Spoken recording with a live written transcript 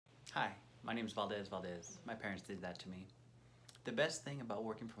Hi, my name is Valdez Valdez. My parents did that to me. The best thing about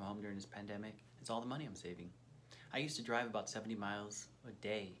working from home during this pandemic is all the money I'm saving. I used to drive about 70 miles a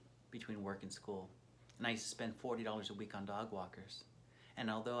day between work and school, and I used to spend $40 a week on dog walkers. And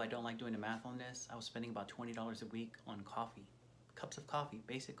although I don't like doing the math on this, I was spending about $20 a week on coffee. Cups of coffee,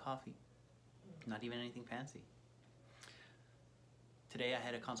 basic coffee, not even anything fancy. Today I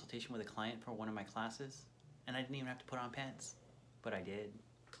had a consultation with a client for one of my classes, and I didn't even have to put on pants, but I did.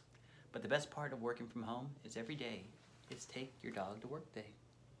 But the best part of working from home is every day is take your dog to work day.